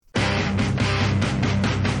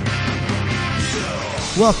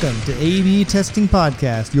Welcome to A/B Testing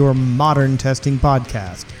Podcast, your modern testing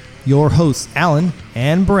podcast. Your hosts, Alan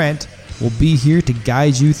and Brent, will be here to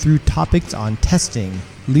guide you through topics on testing,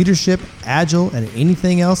 leadership, agile, and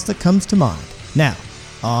anything else that comes to mind. Now,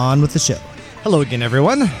 on with the show. Hello again,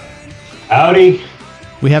 everyone. Howdy.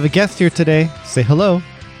 We have a guest here today. Say hello.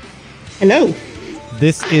 Hello.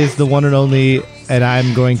 This is the one and only, and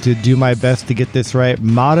I'm going to do my best to get this right,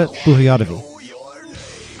 Marit Puhyadevi.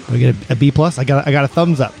 I get a B+. I got a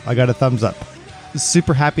thumbs up.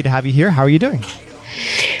 Super happy to have you here. How are you doing?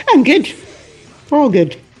 I'm good. We're all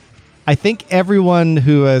good. I think everyone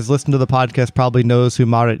who has listened to the podcast probably knows who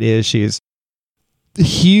Marit is. She's a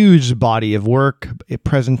huge body of work,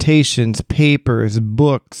 presentations, papers,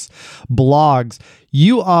 books, blogs.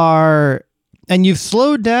 And you've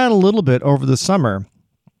slowed down a little bit over the summer,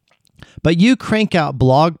 but you crank out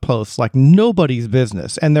blog posts like nobody's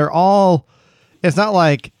business. And it's not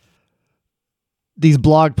like these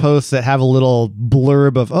blog posts that have a little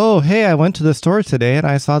blurb of, oh, hey, I went to the store today and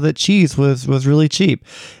I saw that cheese was really cheap.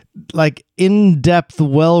 Like in-depth,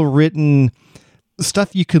 well-written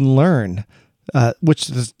stuff you can learn,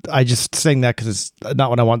 which is, I just saying that because it's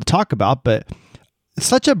not what I want to talk about, but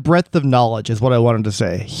such a breadth of knowledge is what I wanted to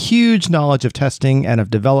say. Huge knowledge of testing and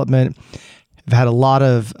of development. I've had a lot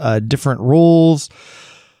of different roles.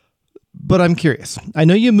 But I'm curious. I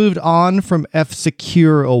know you moved on from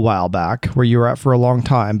F-Secure a while back, where you were at for a long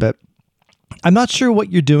time, but I'm not sure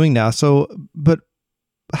what you're doing now. But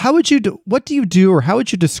what do you do, or how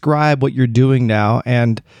would you describe what you're doing now?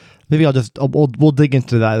 And maybe we'll dig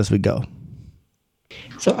into that as we go.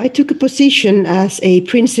 So I took a position as a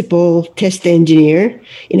principal test engineer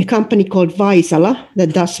in a company called Vaisala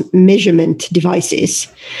that does measurement devices.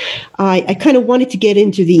 I kind of wanted to get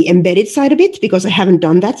into the embedded side a bit because I haven't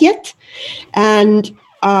done that yet. And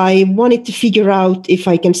I wanted to figure out if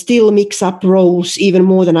I can still mix up roles even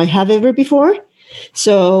more than I have ever before.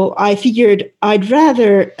 So I figured I'd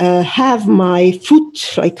rather have my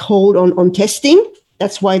foot hold on testing.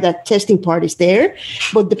 That's why that testing part is there.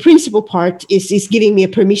 But the principal part is giving me a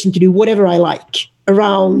permission to do whatever I like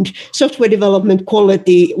around software development,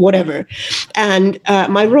 quality, whatever. And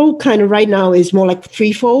my role kind of right now is more like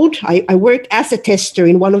threefold. I work as a tester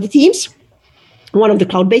in one of the teams, one of the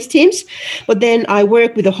cloud-based teams. But then I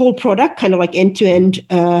work with the whole product, kind of like end-to-end.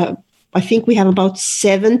 I think we have about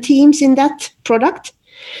 7 teams in that product.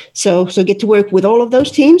 So get to work with all of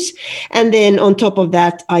those teams. And then on top of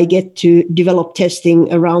that, I get to develop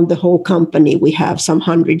testing around the whole company. We have some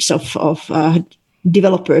hundreds of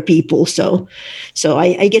developer people. So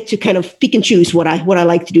I get to kind of pick and choose what I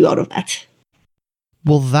like to do out of that.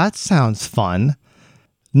 Well, that sounds fun.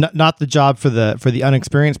 Not the job for the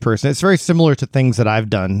unexperienced person. It's very similar to things that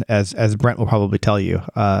I've done, as Brent will probably tell you,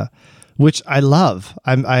 which I love.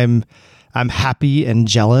 I'm happy and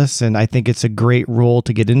jealous, and I think it's a great role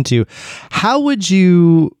to get into. How would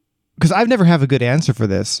you, because I've never have a good answer for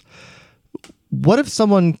this. What if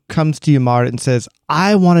someone comes to you, Marit, and says,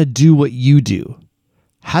 I want to do what you do?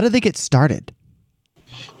 How do they get started?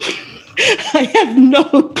 I have no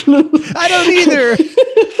clue. I don't either.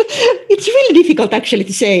 It's really difficult, actually,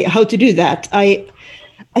 to say how to do that.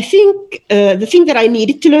 I think the thing that I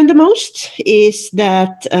needed to learn the most is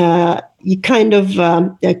that you kind of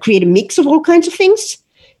create a mix of all kinds of things,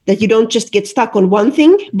 that you don't just get stuck on one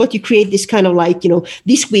thing, but you create this kind of like,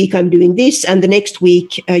 this week I'm doing this, and the next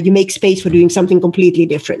week you make space for doing something completely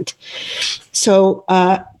different. So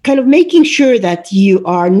kind of making sure that you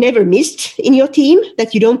are never missed in your team,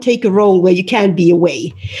 that you don't take a role where you can be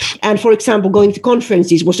away. And for example, going to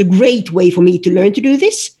conferences was a great way for me to learn to do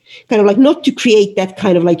this. Kind of like not to create that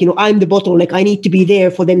kind of like, I'm the bottleneck, I need to be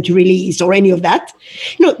there for them to release or any of that.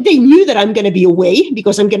 They knew that I'm going to be away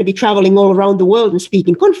because I'm going to be traveling all around the world and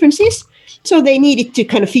speaking conferences. So they needed to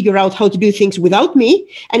kind of figure out how to do things without me.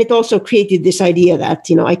 And it also created this idea that,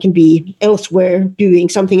 I can be elsewhere doing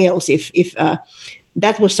something else if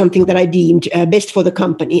that was something that I deemed best for the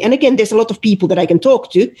company. And again, there's a lot of people that I can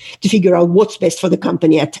talk to figure out what's best for the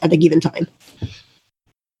company at a given time.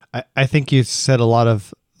 I think you said a lot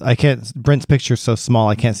of, Brent's picture's so small,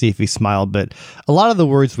 I can't see if he smiled, but a lot of the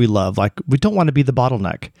words we love, like we don't want to be the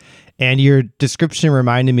bottleneck. And your description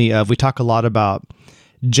reminded me of, we talk a lot about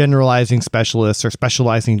generalizing specialists or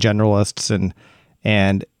specializing generalists.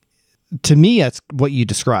 And to me, that's what you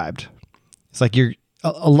described. It's like you're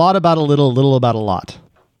a lot about a little about a lot.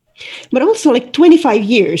 But also like 25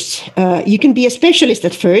 years, you can be a specialist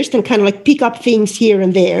at first and kind of like pick up things here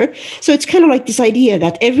and there. So it's kind of like this idea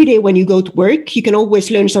that every day when you go to work, you can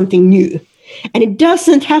always learn something new. And it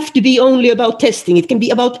doesn't have to be only about testing. It can be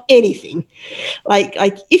about anything. Like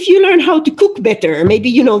if you learn how to cook better,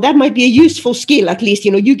 maybe, that might be a useful skill. At least,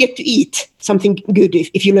 you get to eat something good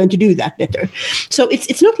if you learn to do that better. So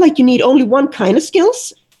it's not like you need only one kind of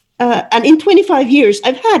skills. And in 25 years,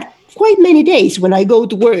 I've had quite many days when I go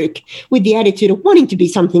to work with the attitude of wanting to be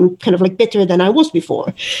something kind of like better than I was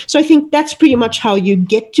before. So I think that's pretty much how you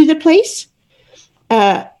get to the place.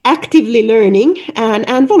 Actively learning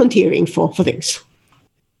and volunteering for things.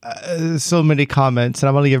 So many comments, and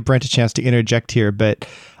I'm going to give Brent a chance to interject here, but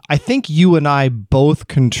I think you and I both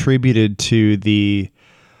contributed to the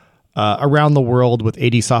Around the World with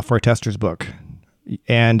 80 Software Testers book.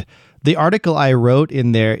 And the article I wrote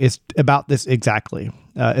in there is about this exactly,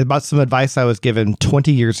 about some advice I was given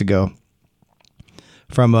 20 years ago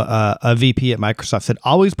from a VP at Microsoft. Said,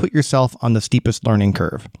 always put yourself on the steepest learning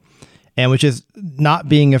curve. And which is not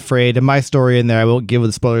being afraid, and my story in there, I won't give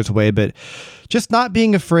the spoilers away, but just not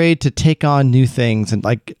being afraid to take on new things and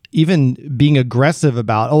like even being aggressive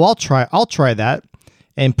about, I'll try that.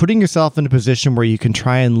 And putting yourself in a position where you can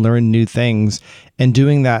try and learn new things, and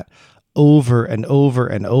doing that over and over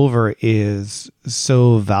and over is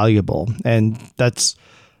so valuable. And that's,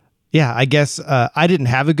 yeah, I guess I didn't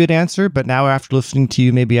have a good answer, but now after listening to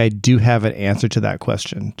you, maybe I do have an answer to that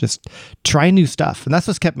question. Just try new stuff. And that's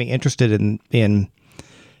what's kept me interested in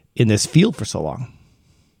this field for so long.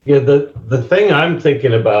 Yeah, the thing I'm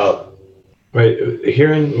thinking about, right,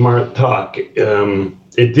 hearing Mark talk,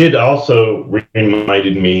 it did also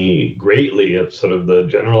reminded me greatly of sort of the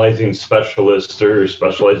generalizing specialist or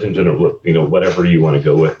specializing general, whatever you want to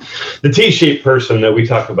go with. The T-shaped person that we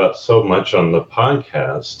talk about so much on the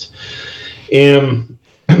podcast. And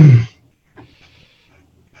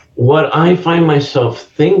what I find myself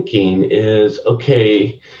thinking is,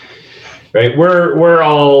 okay, right, we're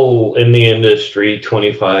all in the industry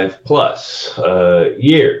 25 plus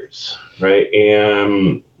years, right?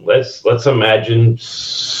 And let's imagine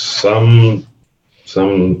some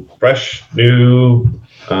fresh new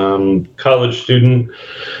college student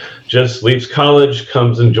just leaves college,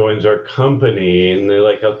 comes and joins our company, and they're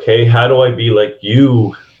like, okay, how do I be like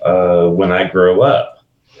you when I grow up?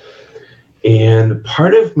 And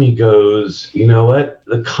part of me goes, you know what?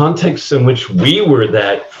 The context in which we were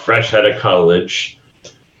that fresh out of college,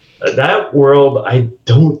 that world I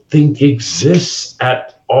don't think exists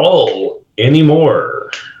at all anymore.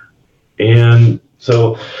 And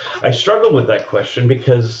so I struggle with that question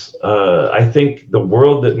because I think the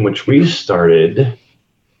world in which we started,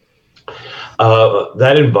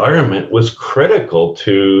 that environment was critical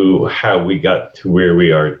to how we got to where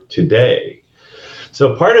we are today.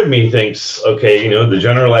 So part of me thinks, okay, the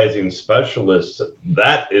generalizing specialist,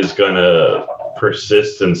 that is going to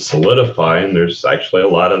persist and solidify. And there's actually a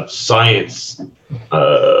lot of science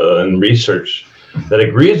and research that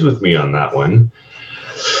agrees with me on that one.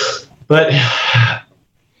 But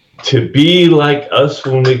to be like us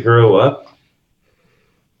when we grow up,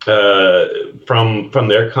 from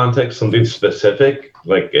their context, something specific,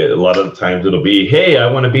 like a lot of the times it'll be, hey, I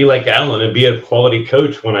want to be like Alan and be a quality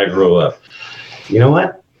coach when I grow up. You know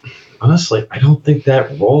what? Honestly, I don't think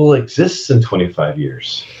that role exists in 25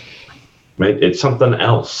 years, right? It's something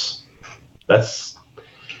else.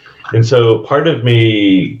 And so part of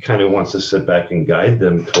me kind of wants to sit back and guide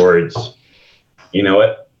them towards, you know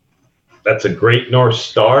what? That's a great North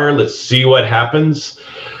Star. Let's see what happens.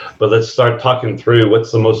 But let's start talking through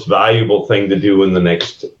what's the most valuable thing to do in the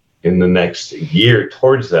next year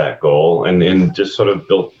towards that goal, and just sort of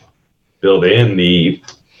build in the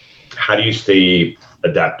how do you stay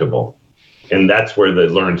adaptable. And that's where they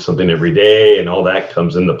learn something every day and all that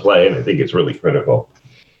comes into play. And I think it's really critical.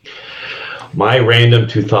 My random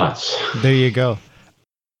 2 thoughts. There you go.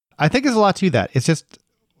 I think there's a lot to that. It's just,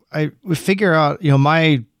 we figure out,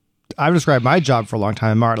 I've described my job for a long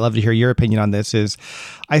time. Mark, I'd love to hear your opinion on this. Is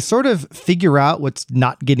I sort of figure out what's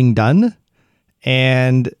not getting done,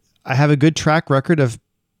 and I have a good track record of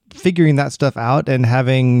figuring that stuff out and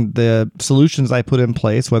having the solutions I put in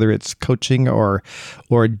place, whether it's coaching or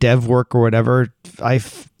dev work or whatever. I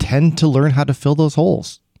tend to learn how to fill those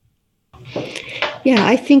holes. Yeah,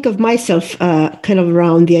 I think of myself kind of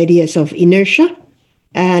around the ideas of inertia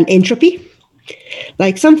and entropy.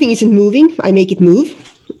 Like something isn't moving, I make it move.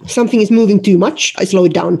 Something is moving too much, I slow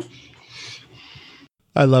it down.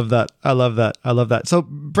 I love that. So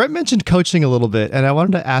Brent mentioned coaching a little bit, and I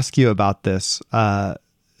wanted to ask you about this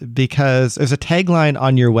because there's a tagline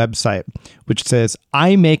on your website which says,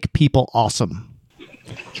 I make people awesome.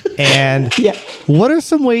 And yeah. What are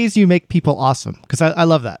some ways you make people awesome? Because I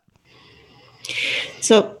love that.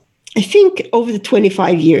 So I think over the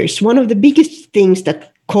 25 years, one of the biggest things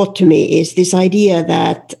that caught to me is this idea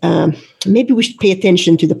that maybe we should pay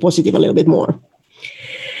attention to the positive a little bit more.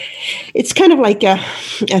 It's kind of like a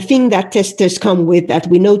thing that testers come with, that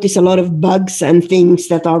we notice a lot of bugs and things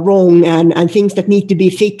that are wrong and things that need to be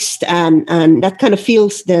fixed, and that kind of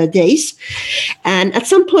fills the days. And at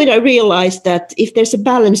some point I realized that if there's a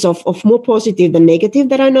balance of more positive than negative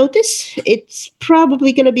that I notice, it's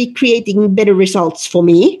probably going to be creating better results for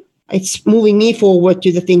me. It's moving me forward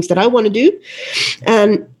to the things that I want to do.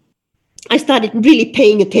 And I started really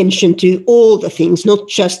paying attention to all the things, not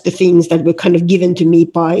just the things that were kind of given to me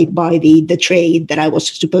by the trade that I was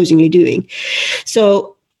supposedly doing.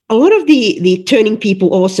 So a lot of the turning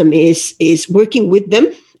people awesome is working with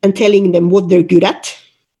them and telling them what they're good at,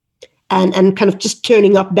 and kind of just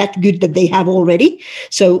turning up that good that they have already.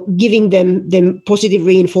 So giving them positive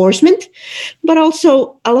reinforcement. But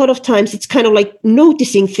also a lot of times it's kind of like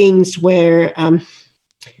noticing things where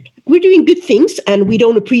we're doing good things and we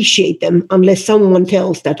don't appreciate them unless someone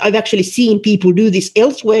tells that. I've actually seen people do this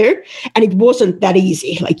elsewhere and it wasn't that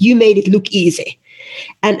easy. Like, you made it look easy.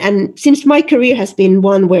 And since my career has been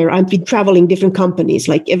one where I've been traveling different companies,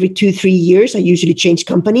 like every 2-3 years, I usually change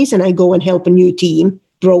companies and I go and help a new team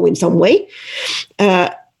grow in some way.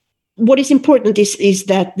 What is important is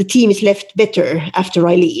that the team is left better after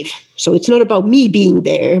I leave. So it's not about me being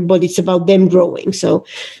there, but it's about them growing. So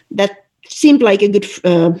that seemed like a good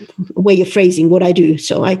way of phrasing what I do.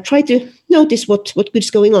 So I try to notice what good is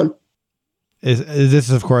going on. This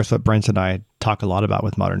is, of course, what Brent and I talk a lot about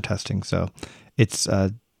with modern testing. So it's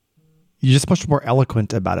you're just much more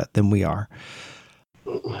eloquent about it than we are.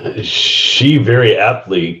 She very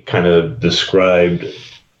aptly kind of described,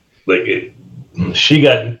 like, she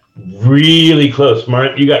got really close.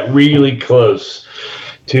 Martin, you got really close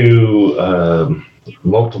to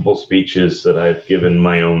multiple speeches that I've given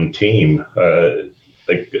my own team.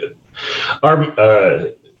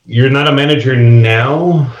 You're not a manager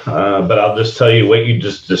now, but I'll just tell you what you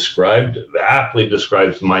just described aptly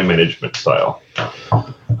describes my management style.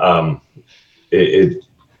 I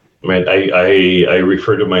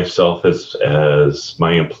refer to myself as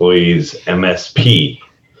my employees' MSP.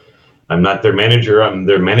 I'm not their manager. I'm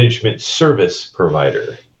their management service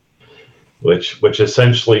provider. Which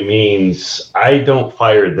essentially means I don't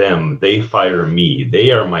fire them, they fire me. They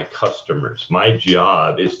are my customers. My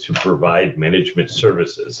job is to provide management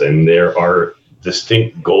services, and there are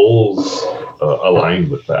distinct goals aligned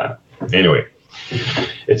with that. Anyway,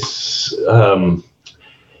 it's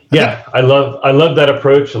I love that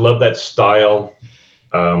approach. I love that style.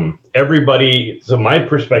 Everybody. So my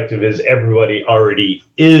perspective is everybody already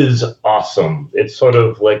is awesome. It's sort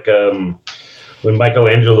of like when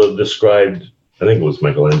Michelangelo described, I think it was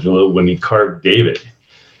Michelangelo, when he carved David,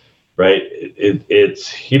 right?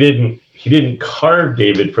 He didn't carve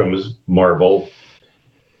David from his marble.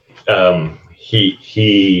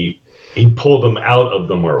 He pulled him out of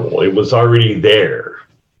the marble. It was already there,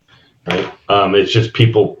 right? It's just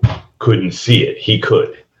people couldn't see it. He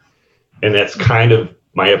could, and that's kind of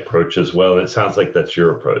my approach as well. It sounds like that's your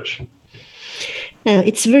approach.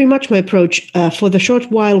 It's very much my approach. For the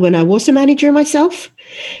short while when I was a manager myself,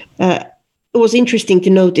 it was interesting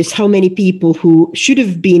to notice how many people who should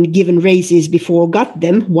have been given raises before got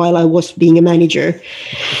them while I was being a manager.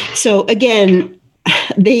 So again,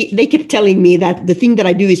 they kept telling me that the thing that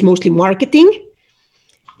I do is mostly marketing.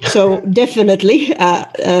 So definitely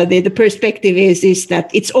the perspective is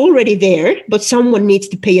that it's already there, but someone needs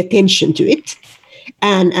to pay attention to it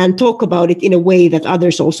and talk about it in a way that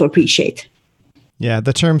others also appreciate. Yeah,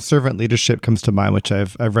 the term servant leadership comes to mind, which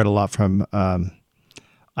I've read a lot from. I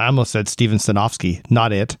almost said Steven Sinofsky,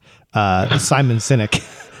 not it. Simon Sinek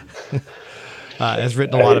has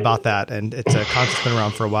written a lot about that, and it's a concept that's been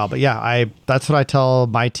around for a while. But yeah, that's what I tell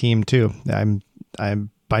my team too.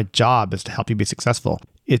 My job is to help you be successful.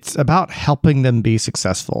 It's about helping them be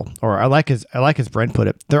successful, or I like as Brent put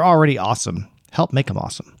it, they're already awesome. Help make them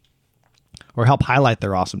awesome, or help highlight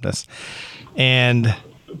their awesomeness, and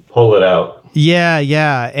pull it out.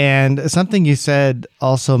 Yeah. And something you said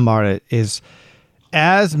also, Marta, is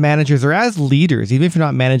as managers or as leaders, even if you're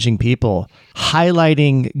not managing people,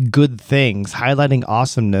 highlighting good things, highlighting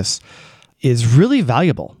awesomeness is really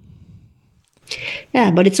valuable.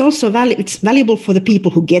 Yeah, but it's also it's valuable for the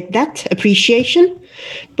people who get that appreciation,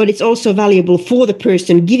 but it's also valuable for the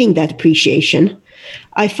person giving that appreciation.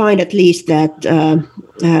 I find at least that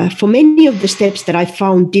for many of the steps that I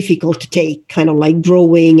found difficult to take, kind of like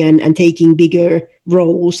growing and taking bigger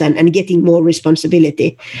roles and getting more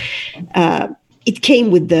responsibility, it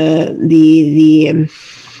came with the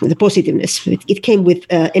the positiveness. It came with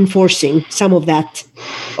enforcing some of that.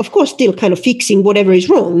 Of course, still kind of fixing whatever is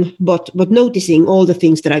wrong, but noticing all the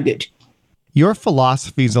things that are good. Your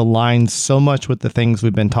philosophies align so much with the things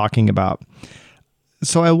we've been talking about.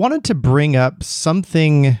 So I wanted to bring up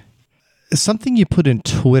something you put in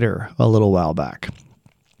Twitter a little while back.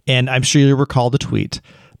 And I'm sure you recall the tweet,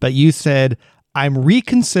 but you said, "I'm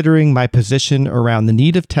reconsidering my position around the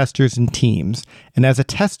need of testers and teams. And as a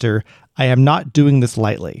tester, I am not doing this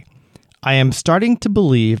lightly. I am starting to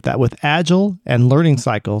believe that with agile and learning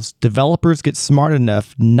cycles, developers get smart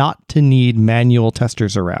enough not to need manual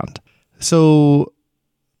testers around." So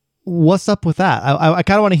what's up with that? I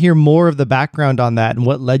kind of want to hear more of the background on that and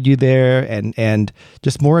what led you there, and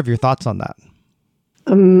just more of your thoughts on that.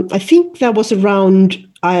 I think that was around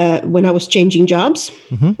when I was changing jobs,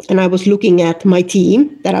 and I was looking at my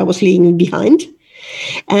team that I was leaving behind,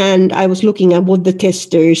 and I was looking at what the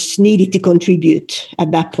testers needed to contribute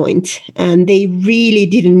at that point, and they really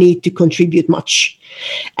didn't need to contribute much.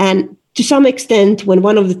 And to some extent, when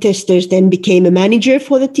one of the testers then became a manager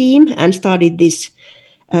for the team and started this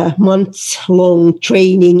months-long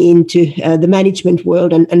training into the management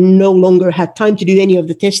world and no longer had time to do any of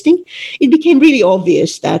the testing, it became really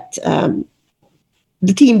obvious that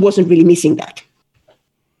the team wasn't really missing that.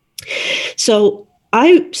 So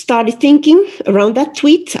I started thinking around that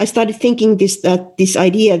tweet. I started thinking this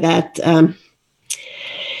idea that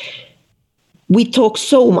we talk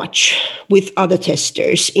so much with other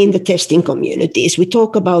testers in the testing communities. We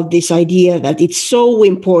talk about this idea that it's so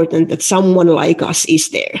important that someone like us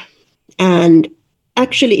is there. And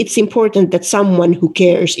actually, it's important that someone who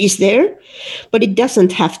cares is there, but it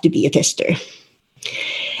doesn't have to be a tester.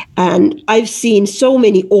 And I've seen so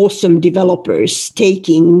many awesome developers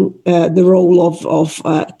taking the role of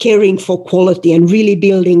caring for quality and really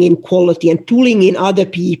building in quality and pulling in other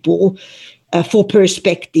people for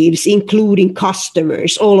perspectives, including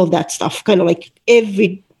customers, all of that stuff, kind of like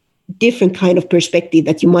every different kind of perspective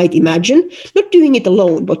that you might imagine, not doing it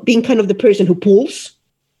alone, but being kind of the person who pulls.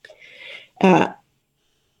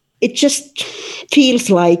 It just feels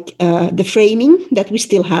like the framing that we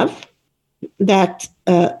still have, that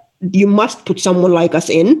you must put someone like us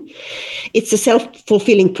in. It's a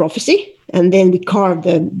self-fulfilling prophecy, and then we carve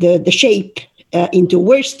the shape into a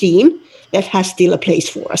worse team that has still a place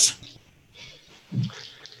for us.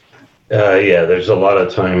 Yeah, there's a lot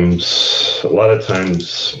of times.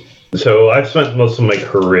 So I've spent most of my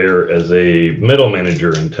career as a middle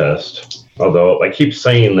manager in test, although I keep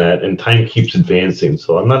saying that and time keeps advancing.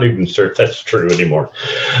 So I'm not even sure if that's true anymore.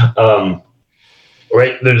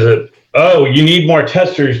 Right. You need more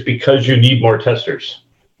testers because you need more testers,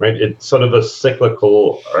 right? It's sort of a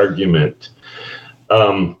cyclical argument.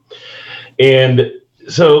 And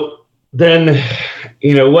so then,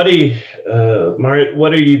 what are you, Marit,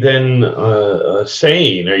 what are you then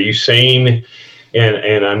saying? Are you saying,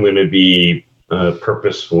 and I'm going to be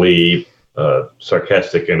purposefully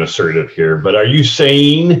sarcastic and assertive here, but are you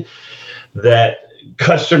saying that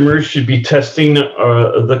customers should be testing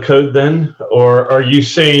the code then? Or are you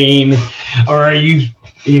saying,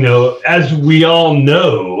 as we all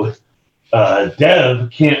know, dev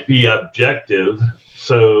can't be objective.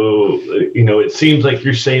 So, it seems like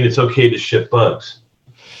you're saying it's okay to ship bugs.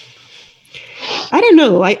 I don't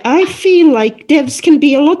know. I feel like devs can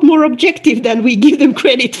be a lot more objective than we give them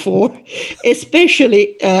credit for,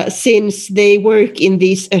 especially since they work in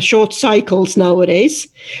these short cycles nowadays,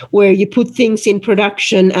 where you put things in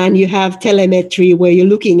production and you have telemetry where you're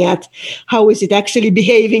looking at how is it actually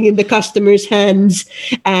behaving in the customer's hands,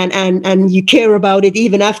 and you care about it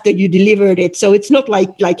even after you delivered it. So it's not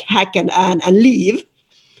like hack and leave.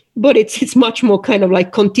 But it's much more kind of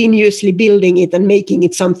like continuously building it and making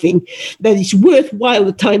it something that is worthwhile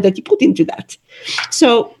the time that you put into that.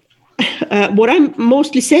 So what I'm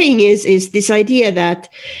mostly saying is this idea that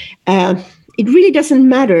it really doesn't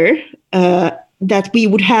matter that we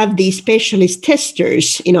would have these specialist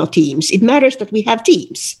testers in our teams. It matters that we have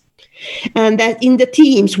teams. And that in the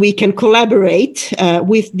teams, we can collaborate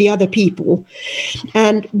with the other people.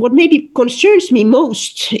 And what maybe concerns me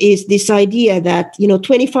most is this idea that,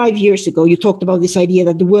 25 years ago, you talked about this idea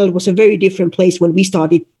that the world was a very different place when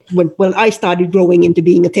I started growing into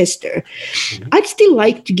being a tester. Mm-hmm. I'd still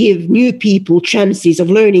like to give new people chances of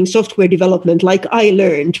learning software development like I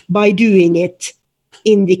learned by doing it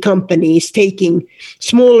in the companies, taking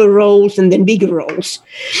smaller roles and then bigger roles.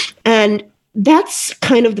 And that's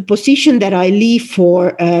kind of the position that I leave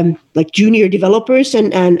for like junior developers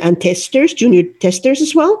and testers, junior testers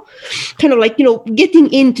as well. Kind of like,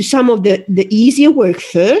 getting into some of the easier work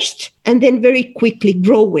first and then very quickly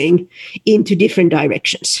growing into different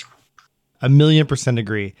directions. 1,000,000%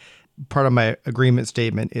 agree. Part of my agreement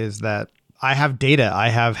statement is that I have data. I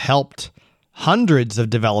have helped hundreds of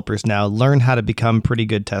developers now learn how to become pretty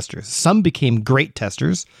good testers. Some became great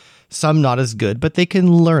testers, some not as good, but they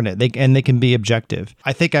can learn it. They can be objective.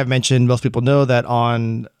 I think I've mentioned, most people know that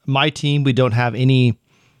on my team, we don't have any.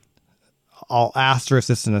 I'll asterisk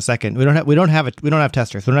this in a second. We don't have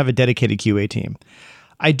testers. We don't have a dedicated QA team.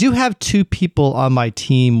 I do have 2 people on my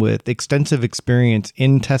team with extensive experience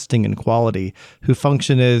in testing and quality who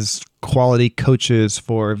function as quality coaches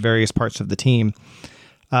for various parts of the team.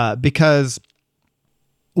 Because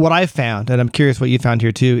what I've found, and I'm curious what you found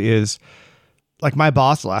here too, is like my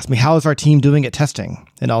boss will ask me, how is our team doing at testing?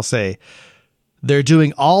 And I'll say, they're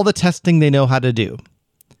doing all the testing they know how to do,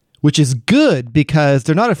 which is good because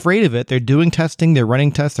they're not afraid of it. They're doing testing, they're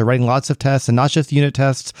running tests, they're writing lots of tests, and not just unit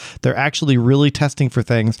tests. They're actually really testing for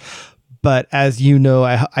things. But as you know,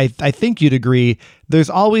 I think you'd agree, there's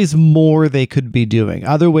always more they could be doing,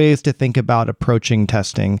 other ways to think about approaching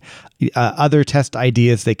testing, other test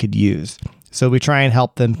ideas they could use. So we try and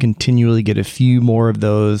help them continually get a few more of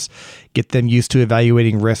those, get them used to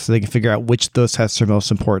evaluating risks so they can figure out which of those tests are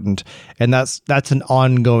most important. And that's an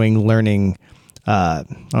ongoing learning, I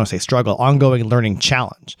don't want to say struggle, ongoing learning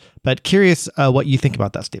challenge. But curious what you think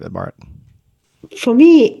about that statement, Marit. For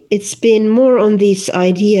me, it's been more on this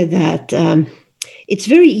idea that it's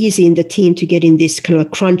very easy in the team to get in this kind of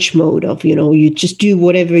crunch mode of, you just do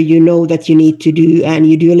whatever you know that you need to do, and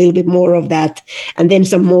you do a little bit more of that, and then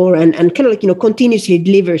some more, and kind of like, continuously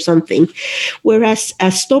deliver something. Whereas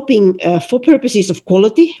stopping for purposes of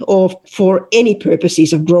quality or for any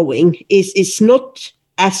purposes of growing is not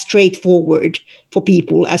as straightforward for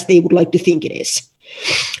people as they would like to think it is.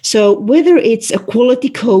 So whether it's a quality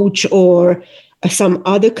coach or some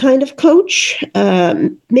other kind of coach,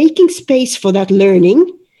 making space for that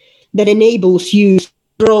learning that enables you to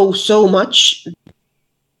grow so much,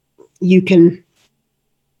 you can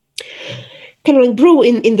kind of like grow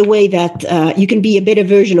in the way that you can be a better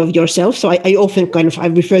version of yourself. So I often I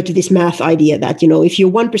refer to this math idea that, if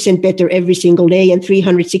you're 1% better every single day and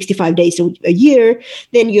 365 days a year,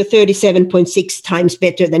 then you're 37.6 times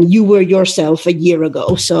better than you were yourself a year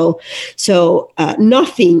ago. So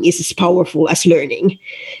nothing is as powerful as learning.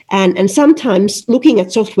 And sometimes looking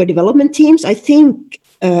at software development teams, I think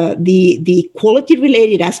the quality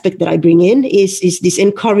related aspect that I bring in is this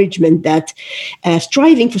encouragement that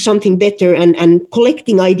striving for something better and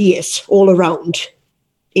collecting ideas all around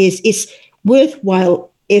is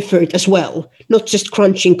worthwhile effort as well, not just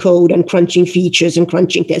crunching code and crunching features and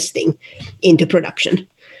crunching testing into production.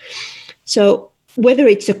 So whether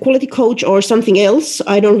it's a quality coach or something else,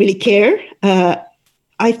 I don't really care.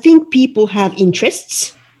 I think people have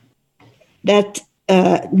interests that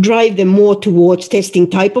drive them more towards testing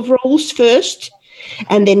type of roles first,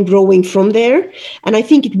 and then growing from there. And I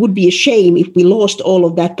think it would be a shame if we lost all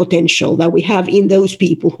of that potential that we have in those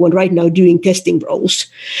people who are right now doing testing roles.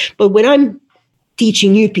 But when I'm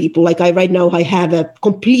teaching new people, like right now I have a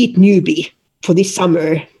complete newbie for this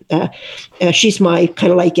summer. She's my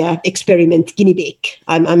kind of like experiment guinea pig.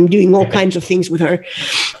 I'm doing all kinds of things with her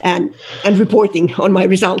and reporting on my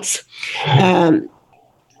results.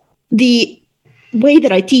 The way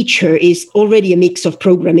that I teach her is already a mix of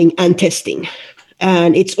programming and testing.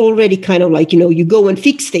 And it's already kind of like, you go and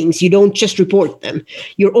fix things. You don't just report them.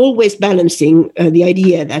 You're always balancing the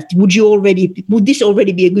idea that would this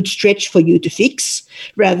already be a good stretch for you to fix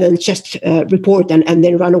rather than just report and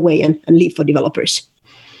then run away and leave for developers.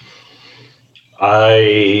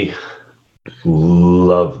 I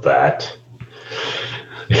love that.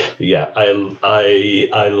 Yeah, I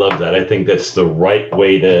love that. I think that's the right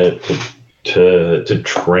way to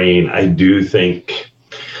train. I do think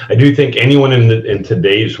anyone in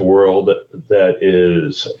today's world that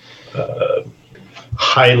is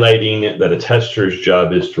highlighting that a tester's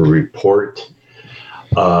job is to report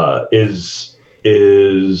is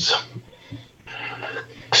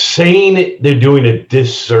saying they're doing a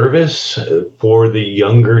disservice for the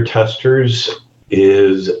younger testers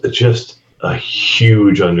is just a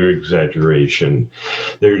huge under-exaggeration.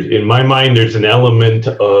 In my mind, there's an element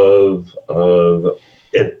of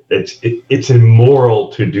it's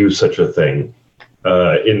immoral to do such a thing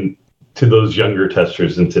to those younger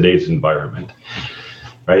testers in today's environment,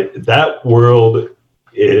 right? That world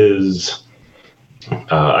is.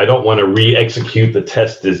 I don't want to re-execute the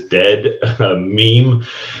test is dead meme,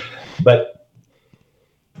 but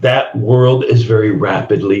that world is very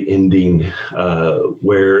rapidly ending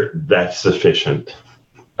where that's sufficient.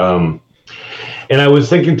 And I was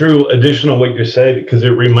thinking through additional what you said, because it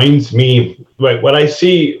reminds me, like, what I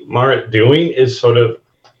see Marit doing is sort of,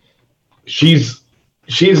 she's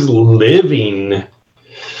she's living.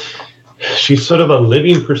 She's sort of a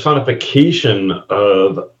living personification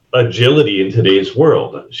of agility in today's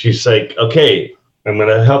world. She's like, okay, I'm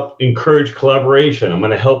going to help encourage collaboration. I'm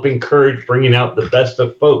going to help encourage bringing out the best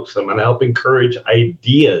of folks. I'm going to help encourage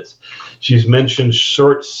ideas. She's mentioned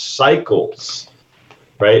short cycles,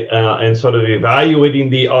 right? And sort of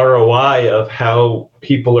evaluating the ROI of how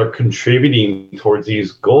people are contributing towards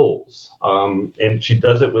these goals. And she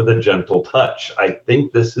does it with a gentle touch. I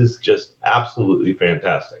think this is just absolutely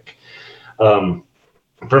fantastic.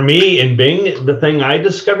 For me in Bing, the thing I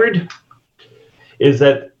discovered is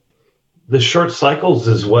that the short cycles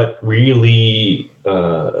is what really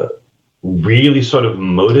sort of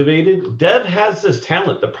motivated. Dev has this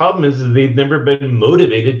talent. The problem is they've never been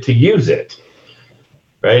motivated to use it,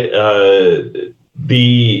 right?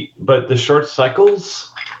 But the short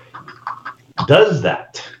cycles does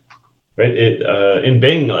that, right? In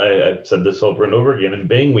Bing, I've said this over and over again. In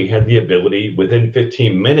Bing, we had the ability within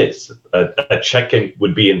 15 minutes, a check-in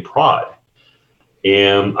would be in prod,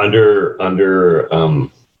 and under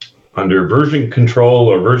version control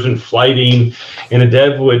or version flighting, and a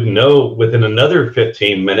dev would know within another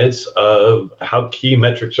 15 minutes of how key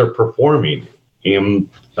metrics are performing, and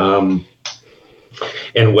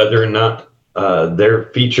whether or not their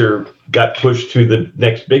feature got pushed to the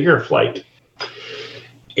next bigger flight.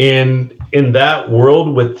 And in that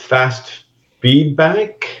world with fast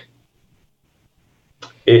feedback,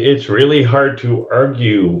 it's really hard to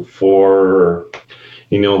argue for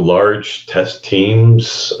large test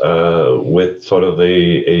teams with sort of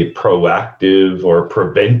a proactive or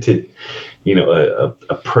prevented,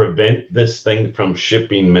 a prevent this thing from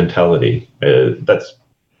shipping mentality.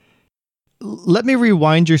 Let me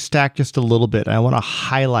rewind your stack just a little bit. I want to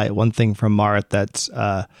highlight one thing from Marit that's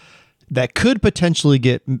that could potentially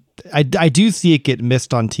get. I do see it get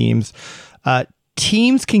missed on teams.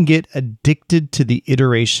 Teams can get addicted to the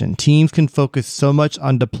iteration. Teams can focus so much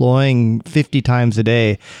on deploying 50 times a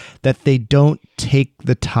day that they don't take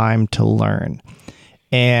the time to learn.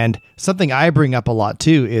 And something I bring up a lot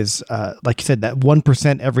too is, like you said, that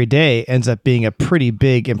 1% every day ends up being a pretty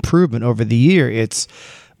big improvement over the year.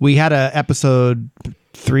 We had an episode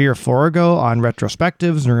 3 or 4 ago on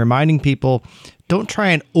retrospectives and reminding people, don't try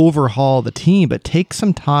and overhaul the team, but take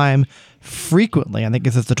some time frequently. I think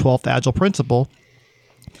this is the 12th Agile principle.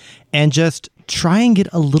 And just try and get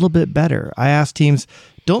a little bit better. I ask teams,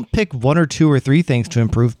 don't pick 1 or 2 or 3 things to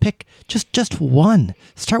improve. Pick just one.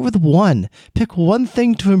 Start with one. Pick one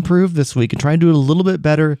thing to improve this week and try and do it a little bit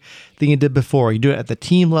better than you did before. You do it at the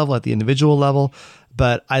team level, at the individual level.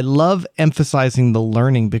 But I love emphasizing the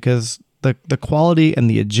learning because the quality and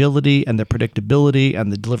the agility and the predictability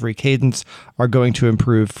and the delivery cadence are going to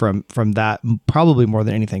improve from that probably more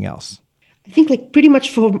than anything else. I think pretty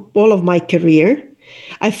much for all of my career,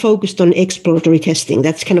 I focused on exploratory testing.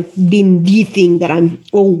 That's kind of been the thing that I'm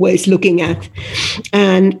always looking at.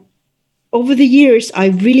 And over the years,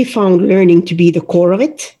 I've really found learning to be the core of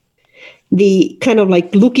it. The kind of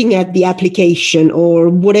looking at the application or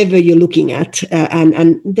whatever you're looking at.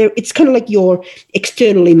 And there, it's kind of like your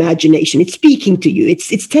external imagination. It's speaking to you.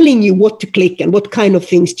 It's telling you what to click and what kind of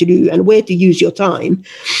things to do and where to use your time.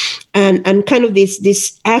 And kind of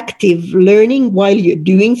this active learning while you're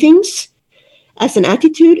doing things. As an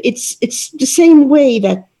attitude, it's the same way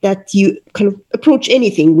that you kind of approach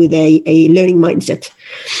anything with a learning mindset.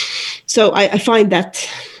 So I find that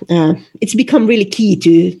it's become really key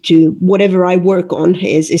to whatever I work on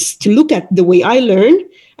is to look at the way I learn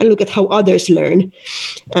and look at how others learn.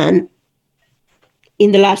 And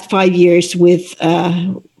in the last 5 years with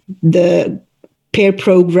the pair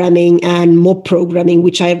programming and mob programming,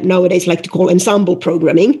 which I nowadays like to call ensemble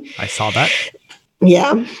programming. I saw that.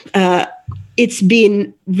 Yeah. It's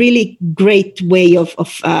been really great way of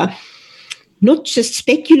not just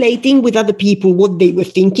speculating with other people what they were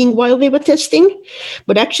thinking while they were testing,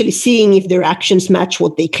 but actually seeing if their actions match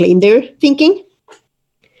what they claim they're thinking.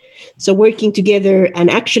 So working together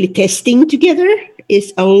and actually testing together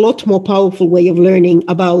is a lot more powerful way of learning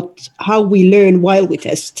about how we learn while we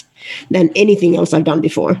test than anything else I've done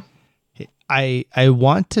before. I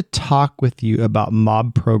want to talk with you about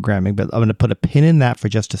mob programming, but I'm going to put a pin in that for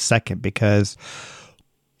just a second because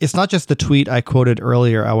it's not just the tweet I quoted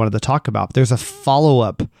earlier I wanted to talk about. There's a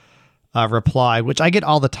follow-up reply, which I get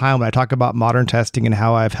all the time when I talk about modern testing and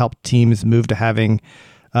how I've helped teams move to having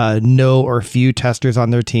no or few testers on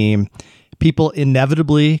their team. People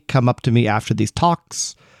inevitably come up to me after these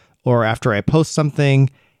talks or after I post something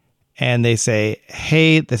and they say,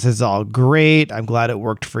 hey, this is all great. I'm glad it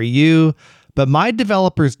worked for you. But my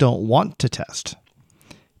developers don't want to test.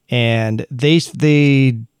 And they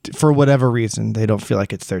for whatever reason, they don't feel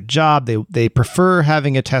like it's their job. They prefer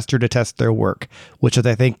having a tester to test their work, which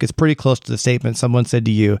I think is pretty close to the statement someone said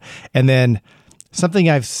to you. And then something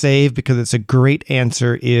I've saved because it's a great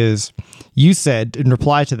answer is you said in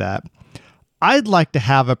reply to that, I'd like to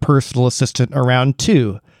have a personal assistant around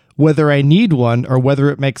too. Whether I need one or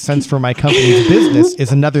whether it makes sense for my company's business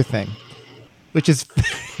is another thing, which is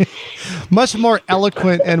much more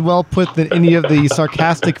eloquent and well put than any of the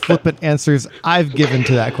sarcastic, flippant answers I've given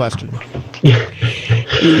to that question. Yeah,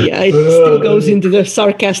 it still goes into the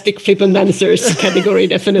sarcastic, flippant answers category,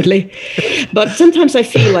 definitely. But sometimes I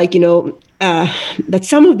feel like, that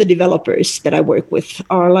some of the developers that I work with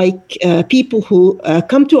are like people who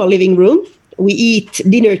come to our living room. We eat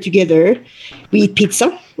dinner together, we eat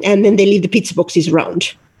pizza, and then they leave the pizza boxes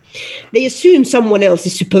around. They assume someone else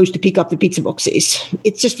is supposed to pick up the pizza boxes.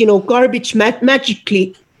 It's just, garbage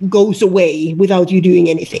magically goes away without you doing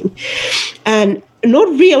anything. And not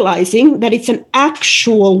realizing that it's an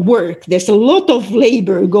actual work. There's a lot of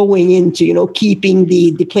labor going into, keeping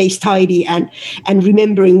the place tidy and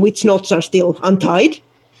remembering which knots are still untied.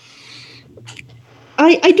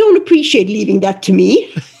 I don't appreciate leaving that to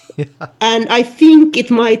me. Yeah. And I think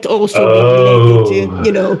it might also be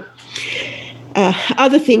related to,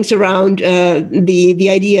 other things around the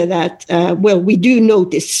idea that, we do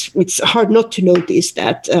notice, it's hard not to notice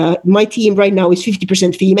that my team right now is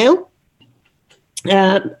 50% female.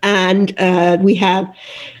 And we have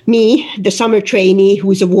me, the summer trainee,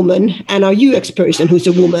 who's a woman, and our UX person, who's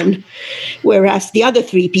a woman, whereas the other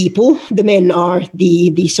three people, the men, are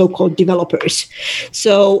the so-called developers.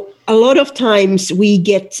 So a lot of times we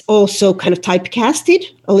get also kind of typecasted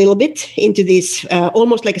a little bit into this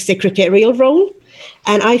almost like a secretarial role.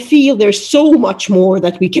 And I feel there's so much more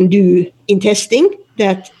that we can do in testing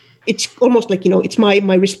that it's almost like, it's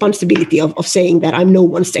my responsibility of saying that I'm no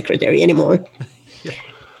one's secretary anymore.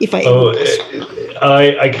 If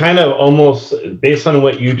I kind of almost, based on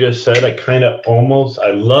what you just said,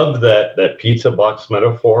 I love that pizza box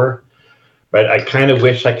metaphor. Right, I kind of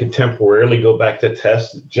wish I could temporarily go back to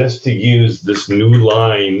test just to use this new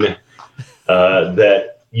line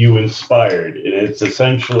that you inspired. And it's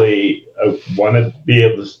essentially, I want to be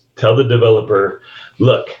able to tell the developer,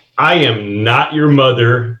 look, I am not your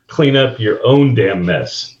mother. Clean up your own damn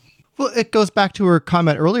mess. Well, it goes back to her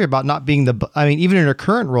comment earlier about not being even in her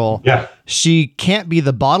current role, she can't be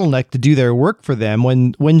the bottleneck to do their work for them.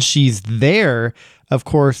 When she's there, of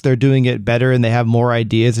course, they're doing it better and they have more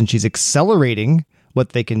ideas and she's accelerating what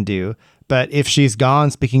they can do. But if she's gone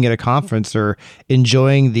speaking at a conference or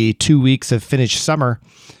enjoying the 2 weeks of Finnish summer,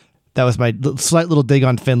 that was my slight little dig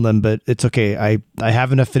on Finland, but it's okay. I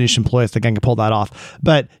have enough Finnish employees that I can pull that off.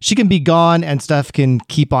 But she can be gone and stuff can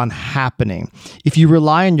keep on happening. If you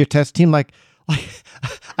rely on your test team, like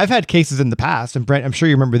I've had cases in the past, and Brent, I'm sure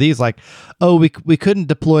you remember these, like, oh, we couldn't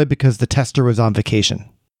deploy because the tester was on vacation.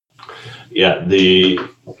 Yeah, those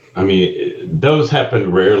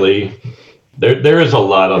happen rarely. There is a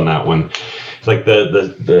lot on that one. It's like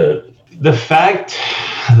the fact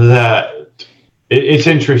that it's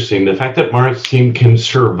interesting. The fact that Mark's team can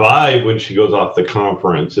survive when she goes off the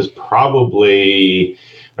conference is probably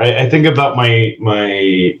right. I think about my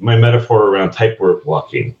metaphor around type work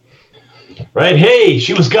blocking. Right? Hey,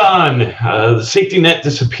 she was gone. The safety net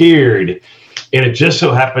disappeared, and it just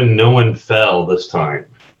so happened no one fell this time.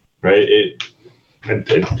 Right?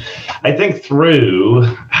 I think through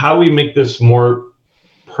how we make this more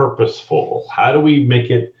purposeful. How do we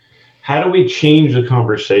change the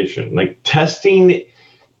conversation? Like, testing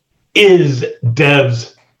is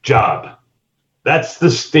dev's job. That's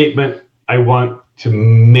the statement I want to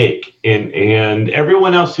make. And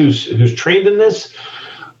everyone else who's trained in this,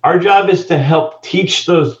 our job is to help teach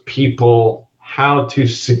those people how to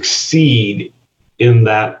succeed in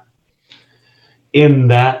that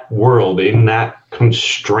world, in that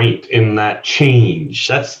constraint, in that change.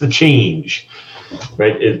 That's the change.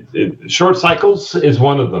 Right, short cycles is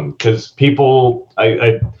one of them, because people,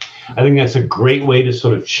 I think that's a great way to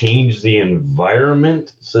sort of change the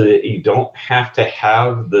environment so that you don't have to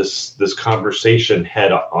have this conversation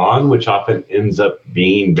head on, which often ends up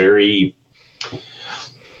being very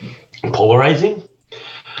polarizing.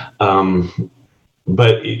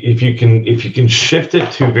 But if you can shift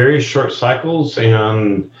it to very short cycles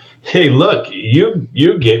and, hey, look,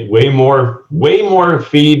 you get way more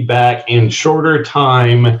feedback in shorter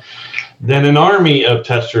time than an army of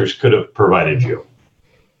testers could have provided you.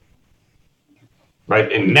 Right?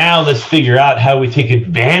 And now let's figure out how we take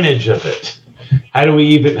advantage of it. How do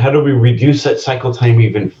we reduce that cycle time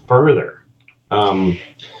even further? And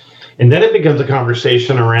then it becomes a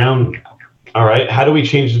conversation around All right, how do we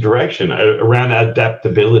change the direction around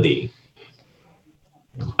adaptability?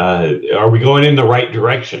 Are we going in the right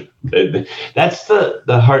direction? That's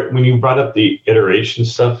the heart. When you brought up the iteration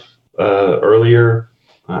stuff earlier,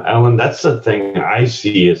 Alan, that's the thing I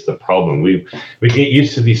see as the problem. We get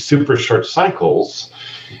used to these super short cycles,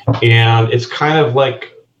 and it's kind of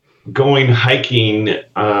like going hiking,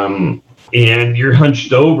 and you're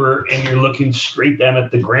hunched over and you're looking straight down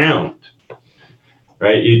at the ground,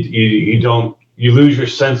 right? You lose your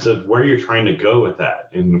sense of where you're trying to go with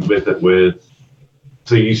that, and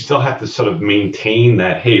so you still have to sort of maintain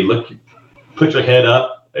that. Hey, look, put your head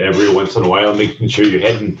up every once in a while, making sure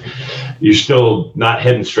you're still not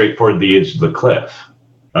heading straight toward the edge of the cliff.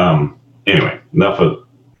 Anyway, enough of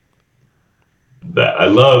that. I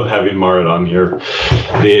love having Marit on here.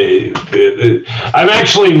 I'm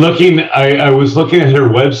actually looking. I was looking at her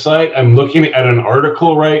website. I'm looking at an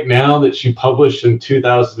article right now that she published in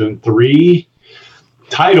 2003,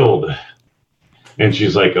 titled. And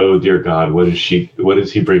she's like, "Oh dear God, what is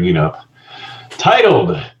he bringing up?"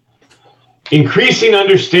 Titled, "Increasing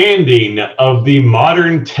Understanding of the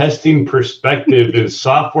Modern Testing Perspective in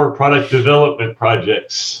Software Product Development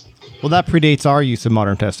Projects." Well, that predates our use of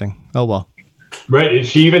modern testing. Oh, well. Right. And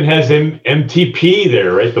she even has MTP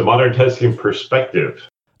there, right? The Modern Testing Perspective.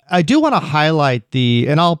 I do want to highlight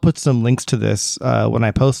and I'll put some links to this when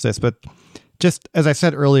I post this, but just as I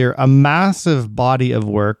said earlier, a massive body of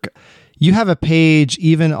work. You have a page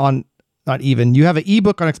you have an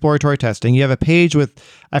ebook on exploratory testing. You have a page with,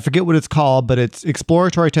 I forget what it's called, but it's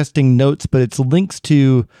exploratory testing notes, but it's links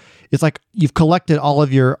to, it's like you've collected all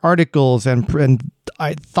of your articles and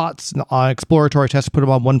thoughts on exploratory tests, put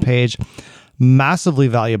them on one page. Massively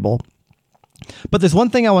valuable. But there's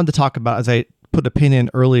one thing I wanted to talk about as I put a pin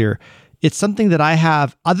in earlier. It's something that I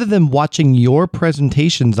have, other than watching your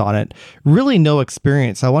presentations on it, really no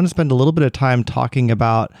experience. I want to spend a little bit of time talking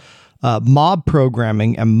about mob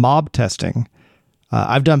programming and mob testing.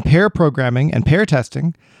 I've done pair programming and pair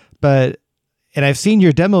testing, and I've seen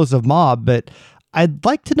your demos of mob, but I'd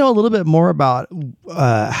like to know a little bit more about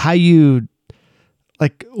how you,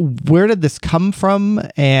 like, where did this come from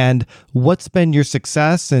and what's been your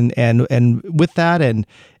success and with that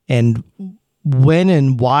and when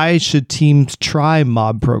and why should teams try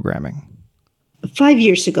mob programming? 5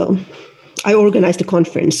 years ago, I organized a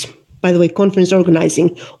conference. By the way, conference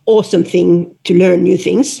organizing, awesome thing to learn new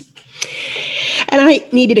things. And I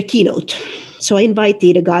needed a keynote. So I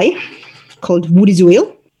invited a guy called Woody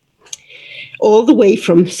Zuil, all the way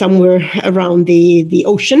from somewhere around the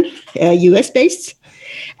ocean, US based.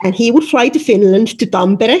 And he would fly to Finland, to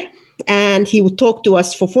Tampere, and he would talk to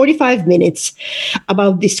us for 45 minutes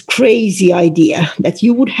about this crazy idea that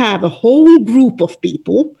you would have a whole group of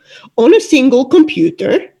people on a single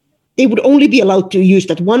computer. They would only be allowed to use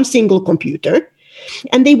that one single computer,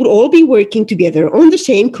 and they would all be working together on the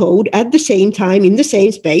same code at the same time in the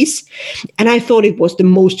same space. And I thought it was the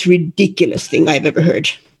most ridiculous thing I've ever heard.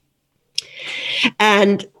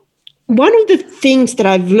 And one of the things that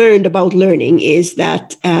I've learned about learning is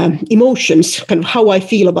that emotions, kind of how I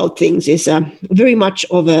feel about things, is very much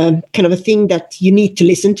of a kind of a thing that you need to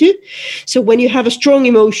listen to. So when you have a strong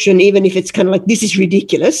emotion, even if it's kind of like, this is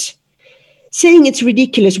ridiculous, saying it's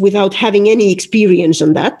ridiculous without having any experience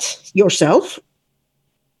on that yourself,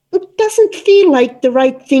 it doesn't feel like the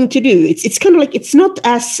right thing to do. It's kind of like, it's not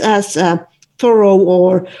as thorough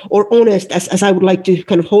or honest as I would like to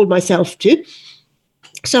kind of hold myself to.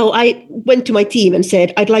 So I went to my team and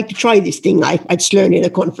said, I'd like to try this thing I just learned in a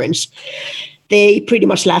conference. They pretty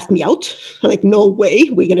much laughed me out. Like, no way,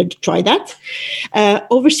 we're going to try that.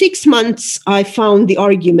 Over 6 months, I found the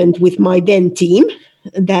argument with my then team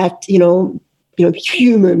that,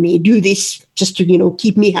 humor me, do this just to,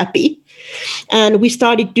 keep me happy. And we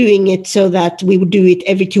started doing it so that we would do it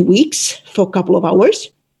every 2 weeks for a couple of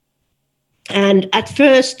hours. And at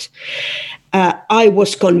first, I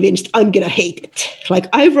was convinced I'm going to hate it. Like,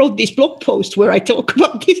 I wrote this blog post where I talk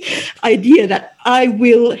about this idea that I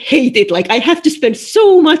will hate it. Like, I have to spend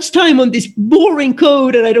so much time on this boring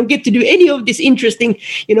code and I don't get to do any of this interesting,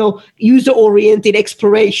 user-oriented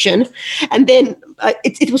exploration. And then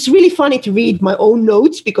it was really funny to read my own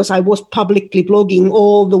notes because I was publicly blogging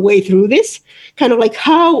all the way through this, kind of like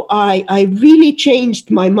how I really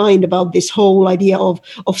changed my mind about this whole idea of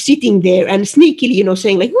sitting there and sneakily,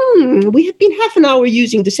 saying like, we have been half an hour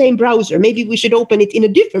using the same browser. Maybe we should open it in a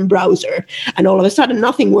different browser. And all of a sudden,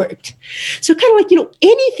 nothing worked. So kind of like,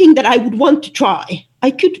 anything that I would want to try,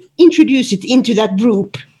 I could introduce it into that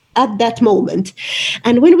group at that moment.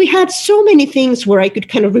 And when we had so many things where I could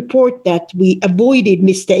kind of report that we avoided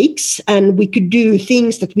mistakes and we could do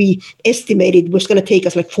things that we estimated was going to take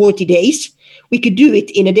us like 40 days, we could do it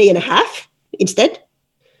in a day and a half instead.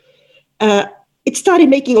 It started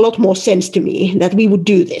making a lot more sense to me that we would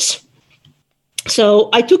do this. So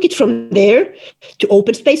I took it from there to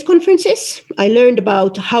open space conferences. I learned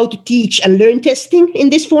about how to teach and learn testing in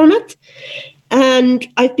this format. And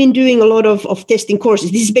I've been doing a lot of testing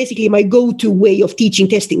courses. This is basically my go-to way of teaching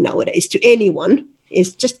testing nowadays to anyone,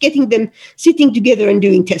 is just getting them sitting together and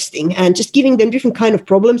doing testing and just giving them different kind of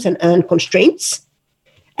problems and constraints.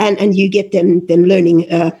 And you get them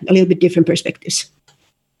learning a little bit different perspectives.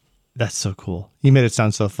 That's so cool. You made it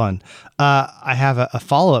sound so fun. I have a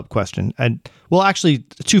follow-up question. Well, actually,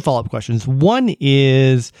 two follow-up questions. One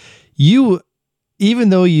is, even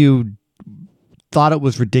though you thought it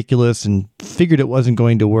was ridiculous and figured it wasn't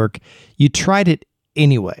going to work, you tried it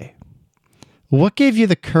anyway. What gave you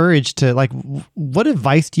the courage to, what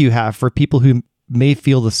advice do you have for people who may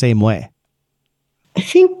feel the same way? I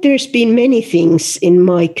think there's been many things in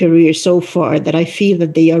my career so far that I feel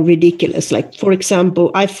that they are ridiculous. Like, for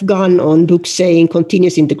example, I've gone on books saying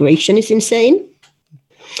continuous integration is insane.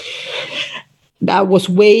 That was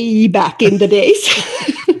way back in the days.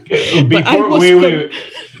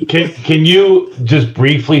 Can you just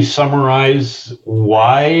briefly summarize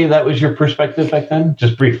why that was your perspective back then?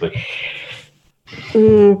 Just briefly.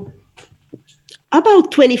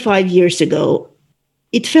 About 25 years ago,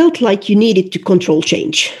 it felt like you needed to control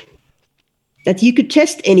change. That you could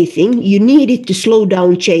test anything, you needed to slow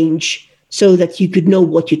down change so that you could know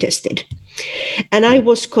what you tested. And I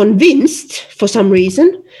was convinced, for some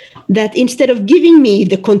reason, that instead of giving me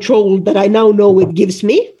the control that I now know it gives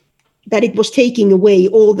me, that it was taking away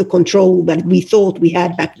all the control that we thought we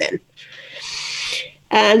had back then.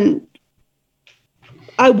 And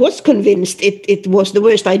I was convinced it was the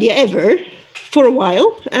worst idea ever for a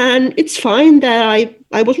while, and it's fine that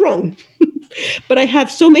I was wrong. But I have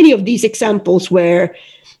so many of these examples where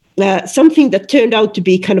something that turned out to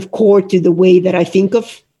be kind of core to the way that I think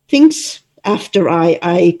of things after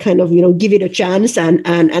I kind of, give it a chance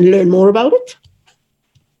and learn more about it.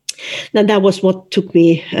 Now, that was what took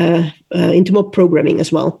me into mob programming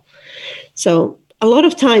as well. So a lot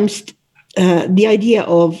of times the idea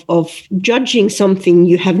of judging something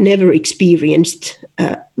you have never experienced,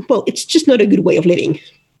 it's just not a good way of living.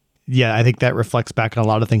 Yeah, I think that reflects back on a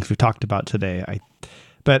lot of things we've talked about today.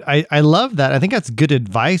 But I love that. I think that's good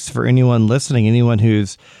advice for anyone listening, anyone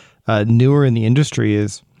who's newer in the industry,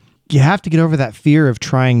 is you have to get over that fear of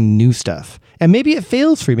trying new stuff. And maybe it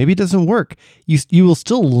fails for you. Maybe it doesn't work. You will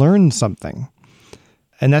still learn something.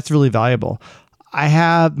 And that's really valuable. I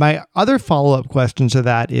have my other follow-up question to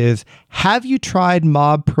that is, have you tried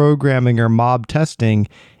mob programming or mob testing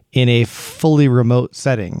in a fully remote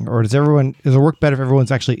setting? Or does it work better if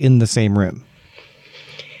everyone's actually in the same room?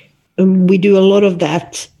 We do a lot of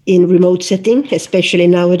that in remote setting, especially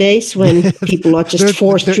nowadays when people are just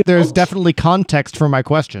forced to. There's definitely context for my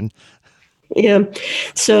question. Yeah.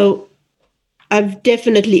 So I've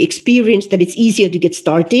definitely experienced that it's easier to get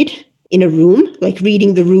started in a room. Like,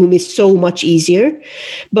 reading the room is so much easier.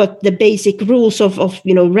 But the basic rules of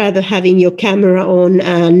rather having your camera on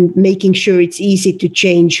and making sure it's easy to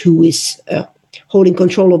change who is holding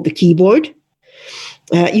control of the keyboard,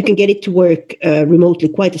 you can get it to work remotely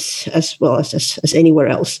quite as well as anywhere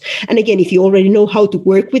else. And again, if you already know how to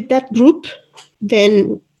work with that group,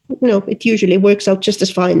 then it usually works out just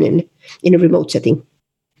as fine in a remote setting.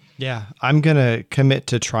 Yeah, I'm going to commit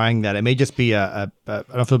to trying that. It may just be I don't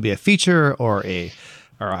know if it'll be a feature or a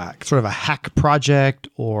sort of a hack project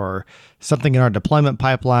or something in our deployment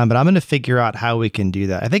pipeline, but I'm going to figure out how we can do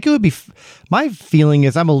that. I think it would be, my feeling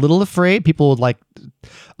is I'm a little afraid people would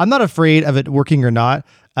I'm not afraid of it working or not.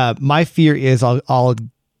 My fear is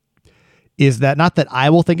is that not that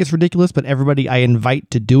I will think it's ridiculous, but everybody I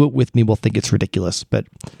invite to do it with me will think it's ridiculous. But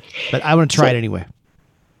I want to try it anyway.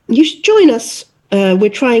 You should join us. We're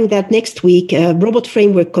trying that next week. Robot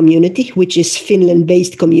Framework Community, which is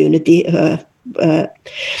Finland-based community.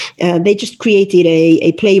 They just created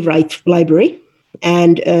a playwright library,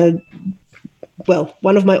 and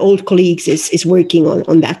one of my old colleagues is working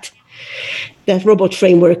on that Robot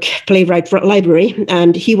Framework playwright library,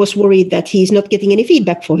 and he was worried that he's not getting any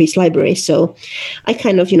feedback for his library. So I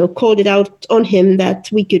kind of called it out on him that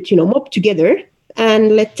we could mob together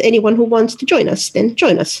and let anyone who wants to join us then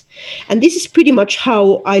join us. And this is pretty much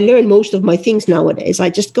how I learn most of my things nowadays. I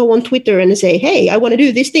just go on Twitter and say, hey, I want to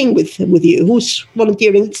do this thing with you. Who's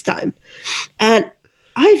volunteering this time? And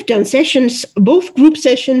I've done sessions, both group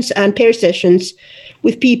sessions and pair sessions,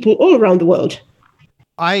 with people all around the world.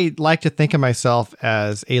 I like to think of myself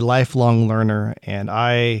as a lifelong learner, and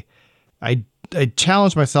I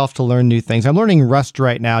challenge myself to learn new things. I'm learning Rust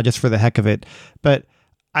right now just for the heck of it, but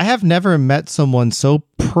I have never met someone so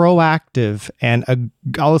proactive and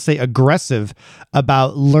I'll say aggressive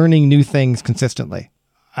about learning new things consistently.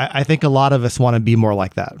 I think a lot of us want to be more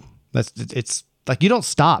like that. It's like you don't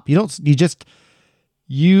stop. I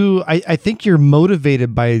think you're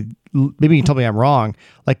motivated by, maybe you can tell me I'm wrong,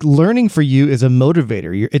 like learning for you is a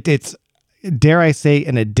motivator. It's, dare I say,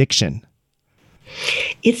 an addiction.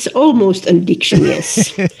 It's almost an addiction,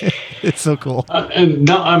 yes. It's so cool.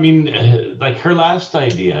 No, I mean, like her last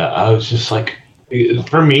idea, I was just like,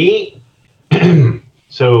 for me,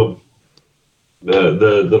 so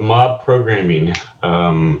the mob programming,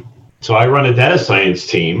 so I run a data science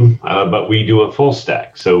team, but we do a full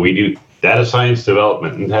stack. So we do data science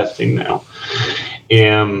development and testing now.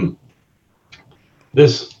 And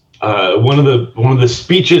this, one of the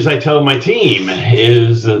speeches I tell my team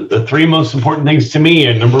is the three most important things to me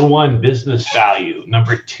are: number one, business value;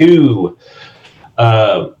 number two,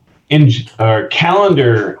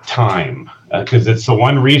 calendar time, because it's the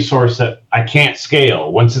one resource that I can't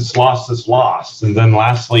scale. Once it's lost. And then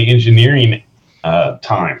lastly, engineering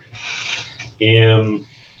time. And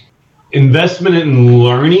investment in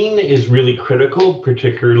learning is really critical,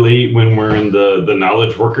 particularly when we're in the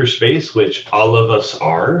knowledge worker space, which all of us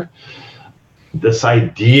are. This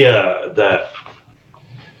idea that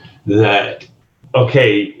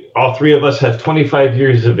okay, all three of us have 25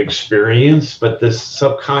 years of experience, but this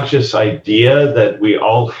subconscious idea that we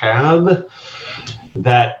all have,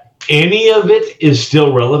 that any of it is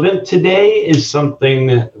still relevant today, is something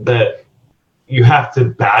that you have to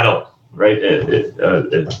battle, right?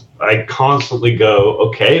 I constantly go,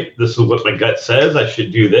 okay, this is what my gut says, I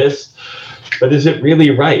should do this, but is it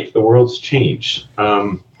really right? The world's changed.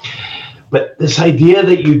 But this idea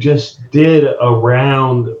that you just did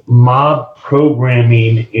around mob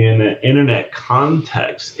programming in an internet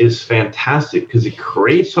context is fantastic, because it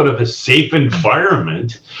creates sort of a safe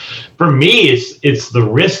environment. For me, it's the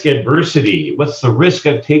risk adversity. What's the risk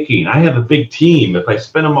I'm taking? I have a big team. If I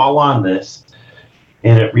spend them all on this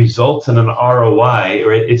and it results in an ROI,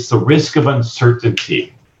 right, it's the risk of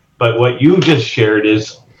uncertainty. But what you just shared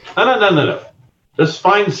is, no. Just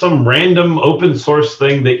find some random open source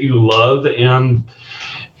thing that you love and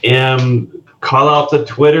call out to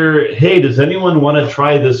Twitter, hey, does anyone want to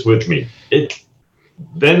try this with me?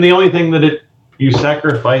 Then the only thing that you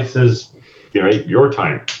sacrifice is, right, your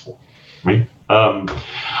time. Right?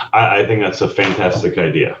 I think that's a fantastic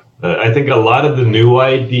idea. I think a lot of the new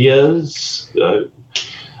ideas,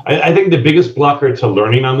 I think the biggest blocker to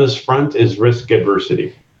learning on this front is risk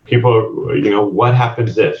adversity. People, what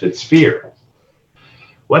happens if? It's fear.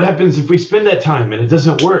 What happens if we spend that time and it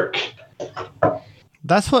doesn't work?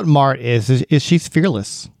 That's what Mart is she's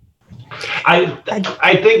fearless. I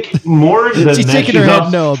think more than she's that, shaking her head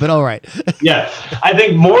no, but all right. Yeah, I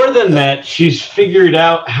think more than that, she's figured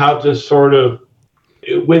out how to sort of,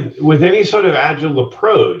 with any sort of agile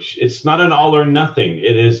approach, it's not an all or nothing.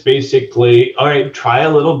 It is basically, all right, try a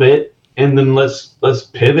little bit and then let's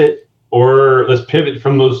pivot, or let's pivot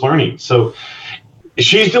from those learnings. So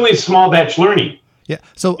she's doing small batch learning. Yeah.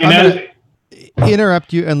 So I'm going to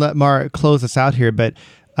interrupt you and let Mart close us out here. But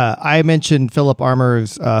I mentioned Philip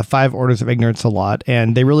Armour's 5 Orders of Ignorance a lot,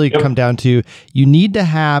 and they really come down to, you need to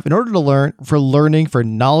have, in order to learn, for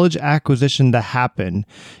knowledge acquisition to happen,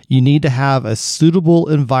 you need to have a suitable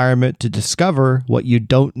environment to discover what you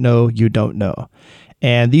don't know.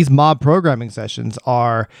 And these mob programming sessions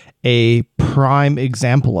are a prime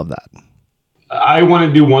example of that. I want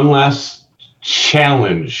to do one last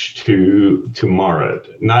challenge to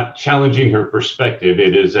Marit, not challenging her perspective.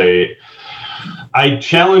 I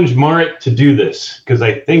challenge Marit to do this because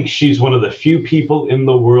I think she's one of the few people in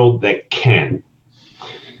the world that can.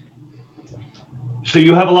 So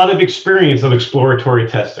you have a lot of experience of exploratory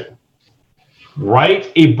testing.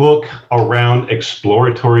 Write a book around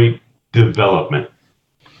exploratory development.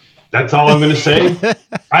 That's all I'm going to say.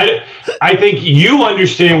 I think you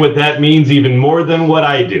understand what that means even more than what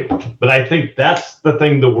I do. But I think that's the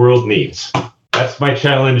thing the world needs. That's my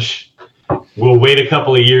challenge. We'll wait a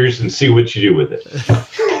couple of years and see what you do with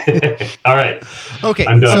it. All right. Okay.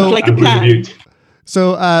 I'm done. So, like a plan.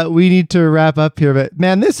 So we need to wrap up here. But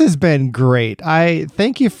man, this has been great. I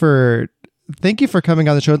thank you for coming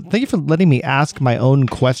on the show. Thank you for letting me ask my own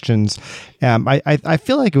questions. I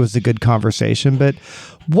feel like it was a good conversation, but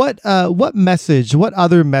what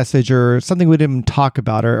other message or something we didn't talk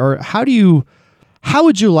about, or how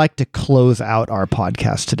would you like to close out our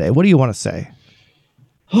podcast today? What do you want to say?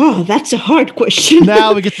 Oh, that's a hard question.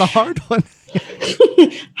 Now we get the hard one.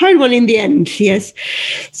 Hard one in the end, yes.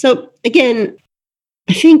 So again,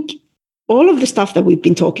 I think all of the stuff that we've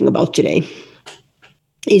been talking about today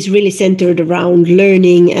is really centered around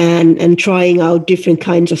learning and trying out different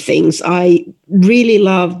kinds of things. I really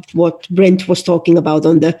loved what Brent was talking about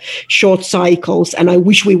on the short cycles, and I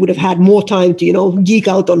wish we would have had more time to, geek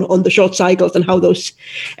out on the short cycles and how those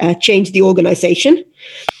change the organization.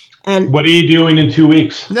 And what are you doing in 2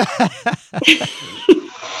 weeks?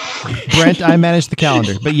 Brent, I manage the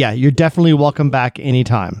calendar, but yeah, you're definitely welcome back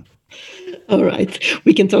anytime. All right.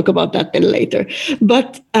 We can talk about that then later.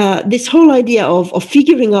 But this whole idea of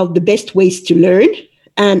figuring out the best ways to learn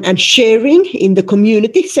and sharing in the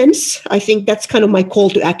community sense, I think that's kind of my call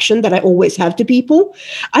to action that I always have to people.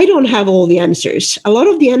 I don't have all the answers. A lot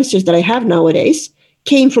of the answers that I have nowadays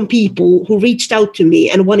came from people who reached out to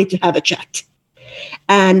me and wanted to have a chat.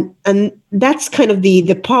 And that's kind of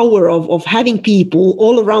the power of having people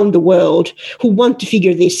all around the world who want to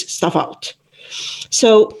figure this stuff out.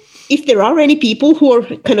 So if there are any people who are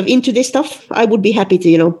kind of into this stuff, I would be happy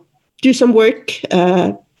to, do some work,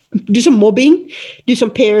 do some mobbing, do some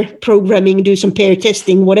pair programming, do some pair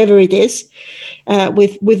testing, whatever it is,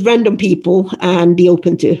 with random people, and be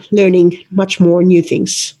open to learning much more new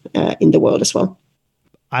things in the world as well.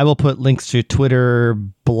 I will put links to Twitter,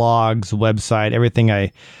 blogs, website, everything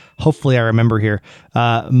hopefully I remember here.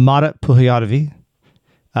 Maaret Pyhäjärvi,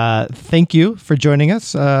 thank you for joining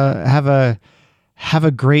us. Have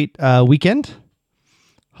a great weekend.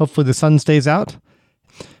 Hopefully the sun stays out.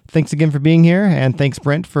 Thanks again for being here, and thanks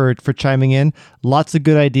Brent for chiming in. Lots of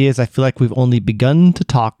good ideas. I feel like we've only begun to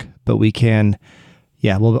talk, but we can.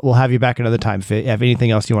 Yeah, we'll have you back another time if you have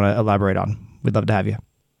anything else you want to elaborate on. We'd love to have you.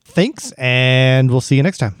 Thanks, and we'll see you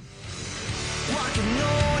next time.